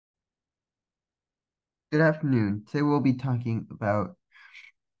Good afternoon. Today we'll be talking about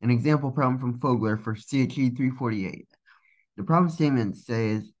an example problem from Fogler for CHE 348. The problem statement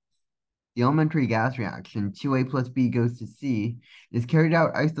says the elementary gas reaction 2A plus B goes to C is carried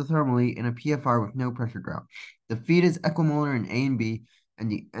out isothermally in a PFR with no pressure drop. The feed is equimolar in A and B, and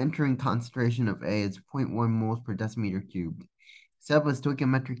the entering concentration of A is 0.1 moles per decimeter cubed. Set up a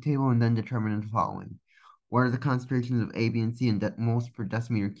stoichiometric table and then determine the following. What are the concentrations of A, B, and C in moles per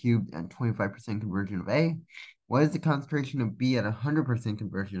decimeter cubed at 25% conversion of A? What is the concentration of B at 100%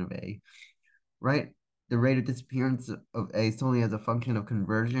 conversion of A? Write the rate of disappearance of A solely as a function of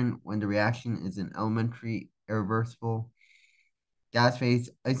conversion when the reaction is an elementary, irreversible, gas phase,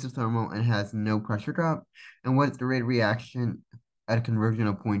 isothermal, and has no pressure drop. And what is the rate of reaction at a conversion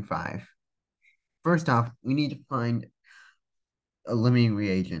of 0.5? First off, we need to find a limiting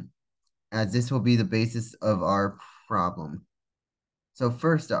reagent, as this will be the basis of our problem. So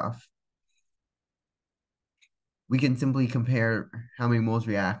first off, we can simply compare how many moles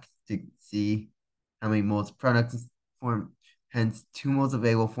react to see how many moles products form. Hence, 2 moles of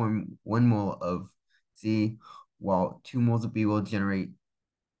A will form 1 mole of C, while 2 moles of B will generate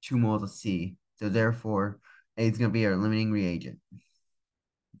 2 moles of C. So therefore, A is going to be our limiting reagent.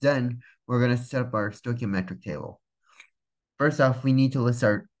 Then we're going to set up our stoichiometric table. First off, we need to list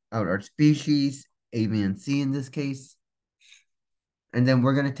out our species, A, B, and C in this case. And then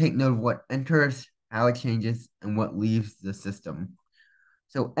we're going to take note of what enters, how it changes, and what leaves the system.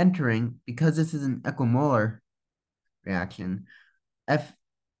 So entering, because this is an equimolar reaction,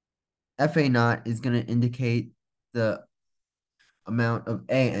 FA naught is going to indicate the amount of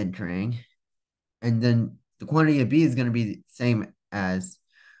A entering, and then the quantity of B is going to be the same as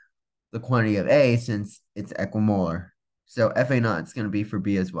the quantity of A since it's equimolar. So FA naught is going to be for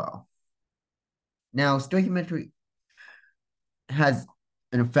B as well. Now, stoichiometry has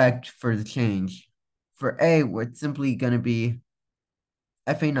an effect for the change. For A, it's simply going to be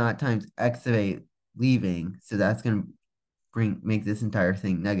FA naught times X of A leaving, so that's going to make this entire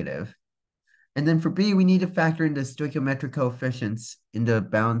thing negative. And then for B, we need to factor in the stoichiometric coefficients in the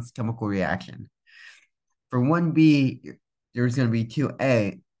balanced chemical reaction. For 1B, there's going to be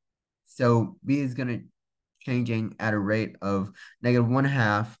 2A, so B is going to changing at a rate of negative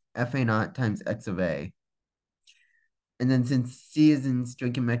 1/2 FA naught times X of A. And then since C is in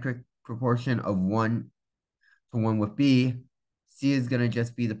stoichiometric proportion of 1 to 1 with B, C is going to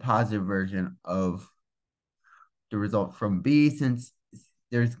just be the positive version of the result from B, since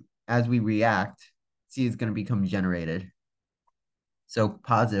as we react, C is going to become generated. So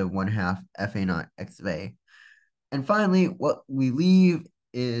positive 1/2 FA naught X of A. And finally, what we leave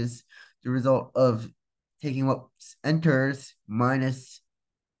is the result of taking what enters minus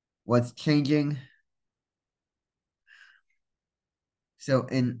what's changing. So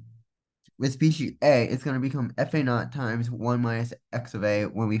with species A, it's going to become FA naught times 1 minus X of A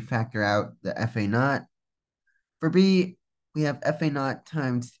when we factor out the FA naught. For B, we have FA naught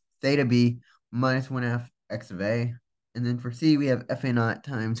times theta B minus 1/2 X of A. And then for C, we have FA naught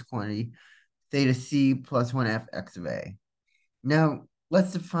times quantity theta C plus 1/2 X of A. Now,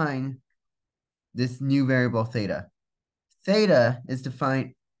 let's define this new variable theta. Theta is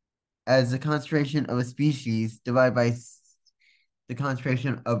defined as the concentration of a species divided by the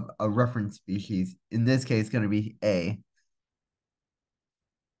concentration of a reference species. In this case, going to be A.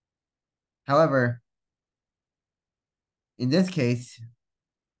 However, in this case,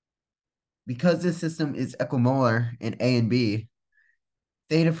 because this system is equimolar in A and B,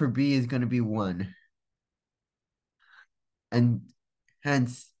 theta for B is going to be 1. And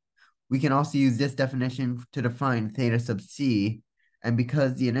hence, we can also use this definition to define theta sub C. And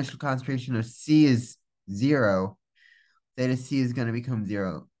because the initial concentration of C is 0, theta C is going to become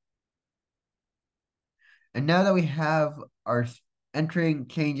 0. And now that we have our entering,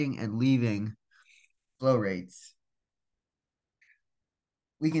 changing, and leaving flow rates,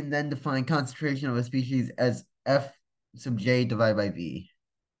 we can then define concentration of a species as F sub J divided by V.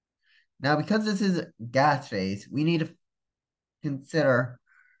 Now, because this is gas phase, we need to consider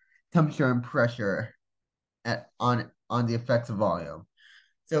temperature and pressure on the effects of volume.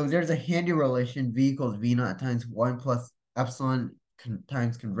 So there's a handy relation, V equals V naught times 1 plus epsilon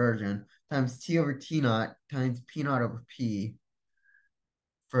times conversion times T over T naught times P naught over P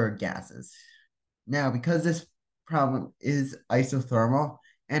for gases. Now, because this problem is isothermal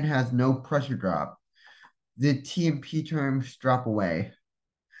and has no pressure drop, the T and P terms drop away,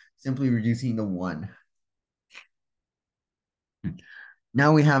 simply reducing to 1.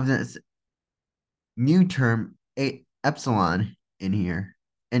 Now we have this new term, epsilon, in here.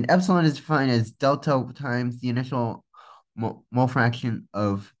 And epsilon is defined as delta times the initial mole fraction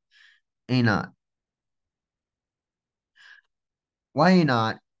of A naught. Y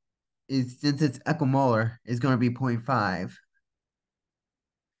naught is, since it's equimolar, is going to be 0.5.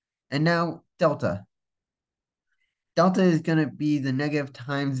 And now delta. Delta is going to be the negative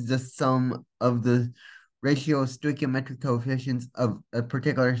times the sum of the ratio of stoichiometric coefficients of a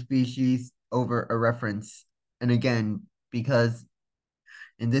particular species over a reference. And again, because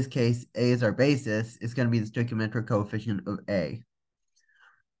in this case, A is our basis, it's going to be the stoichiometric coefficient of A.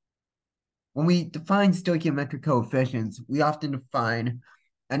 When we define stoichiometric coefficients, we often define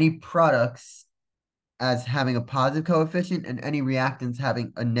any products as having a positive coefficient and any reactants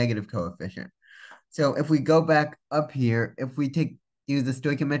having a negative coefficient. So if we go back up here, if we use the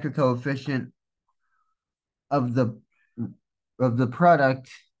stoichiometric coefficient of the product,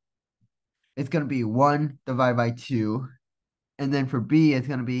 it's going to be 1 divided by 2. And then for B, it's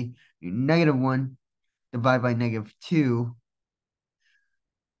going to be -1 divided by -2,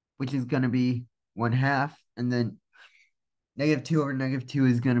 which is going to be 1/2. And then -2 over -2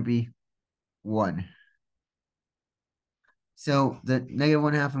 is going to be 1. So the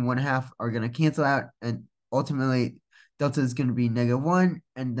 -1/2 and 1/2 are going to cancel out, and ultimately delta is going to be -1,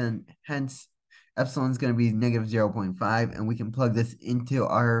 and then hence epsilon is going to be -0.5, and we can plug this into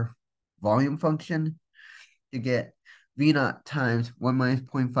our volume function to get V naught times 1 minus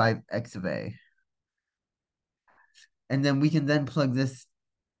 0.5 x of A. And then we can then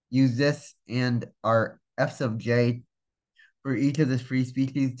use this and our f sub j for each of the free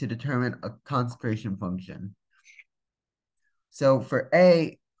species to determine a concentration function. So for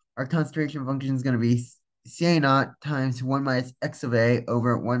A, our concentration function is going to be Ca naught times 1 minus x of A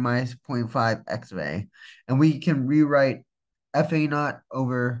over 1 minus 0.5 x of A. And we can rewrite Fa naught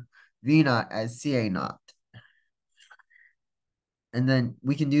over V naught as Ca naught. And then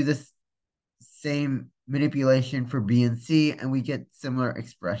we can do this same manipulation for B and C, and we get similar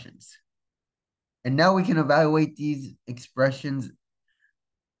expressions. And now we can evaluate these expressions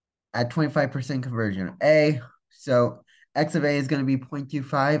at 25% conversion of A. So x of A is going to be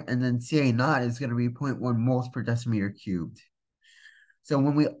 0.25, and then Ca naught is going to be 0.1 moles per decimeter cubed. So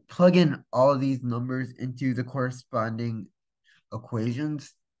when we plug in all of these numbers into the corresponding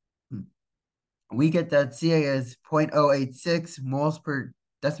equations, we get that Ca is 0.086 moles per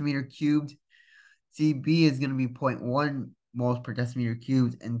decimeter cubed. Cb is going to be 0.1 moles per decimeter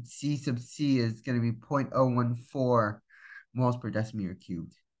cubed, and C sub C is going to be 0.014 moles per decimeter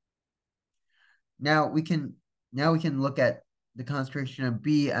cubed. Now we can look at the concentration of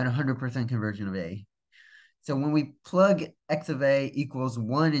B at 100% conversion of A. So when we plug x of A equals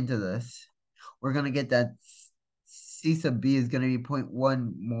 1 into this, we're going to get that C sub B is going to be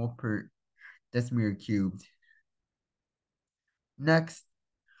 0.1 mole per decimeter cubed. Next,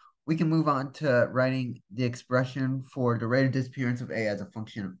 we can move on to writing the expression for the rate of disappearance of A as a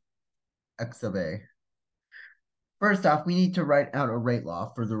function of x of A. First off, we need to write out a rate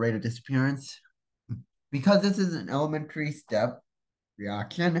law for the rate of disappearance. Because this is an elementary step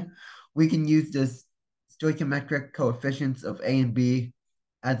reaction, we can use this stoichiometric coefficients of A and B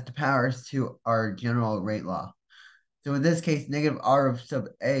as the powers to our general rate law. So in this case, negative R of sub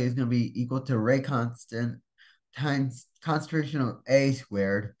A is going to be equal to rate constant times concentration of A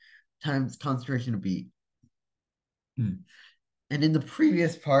squared times concentration of B. And in the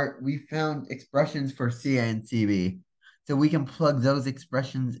previous part, we found expressions for Ca and Cb. So we can plug those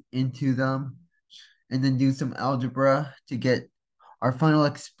expressions into them and then do some algebra to get our final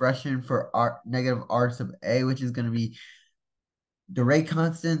expression for negative R sub A, which is going to be the rate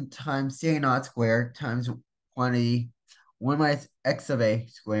constant times Ca naught squared times quantity 1 minus x of A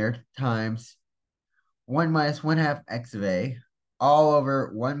squared times 1 minus 1/2 x of A, all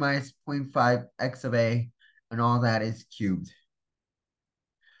over 1 minus 0.5 x of A, and all that is cubed.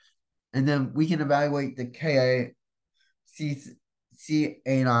 And then we can evaluate the Ca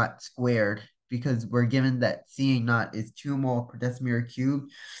naught squared because we're given that Ca naught is 2 mole per decimeter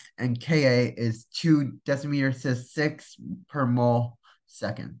cubed and Ka is 2 decimeters to 6 per mole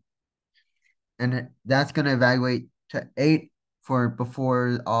second. And that's going to evaluate to 8 for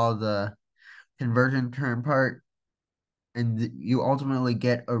before all the conversion term part. And you ultimately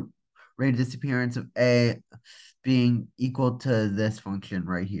get a rate of disappearance of A being equal to this function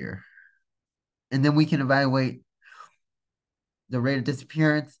right here. And then we can evaluate the rate of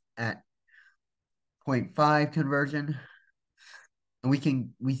disappearance at 0.5 conversion. And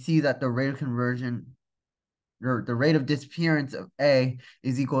we see that the rate of conversion, or the rate of disappearance of A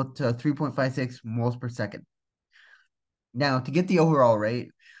is equal to 3.56 moles per second. Now, to get the overall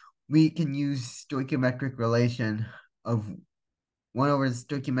rate, we can use stoichiometric relation of 1 over the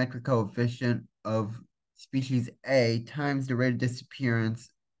stoichiometric coefficient of species A times the rate of disappearance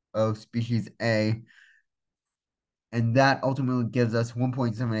of species A and that ultimately gives us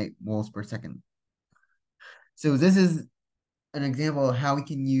 1.78 moles per second. So this is an example of how we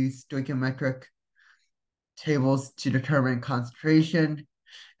can use stoichiometric tables to determine concentration.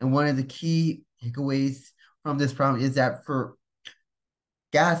 And one of the key takeaways from this problem is that for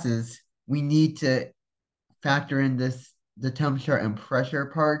gases, we need to factor in the temperature and pressure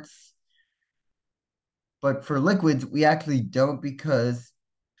parts. But for liquids, we actually don't, because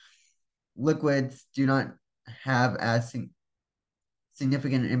liquids do not have as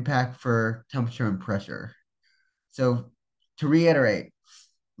significant impact for temperature and pressure. So to reiterate,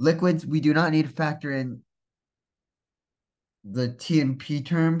 liquids, we do not need to factor in the T and P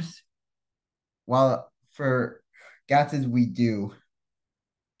terms, while for gases, we do.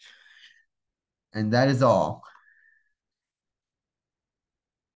 And that is all.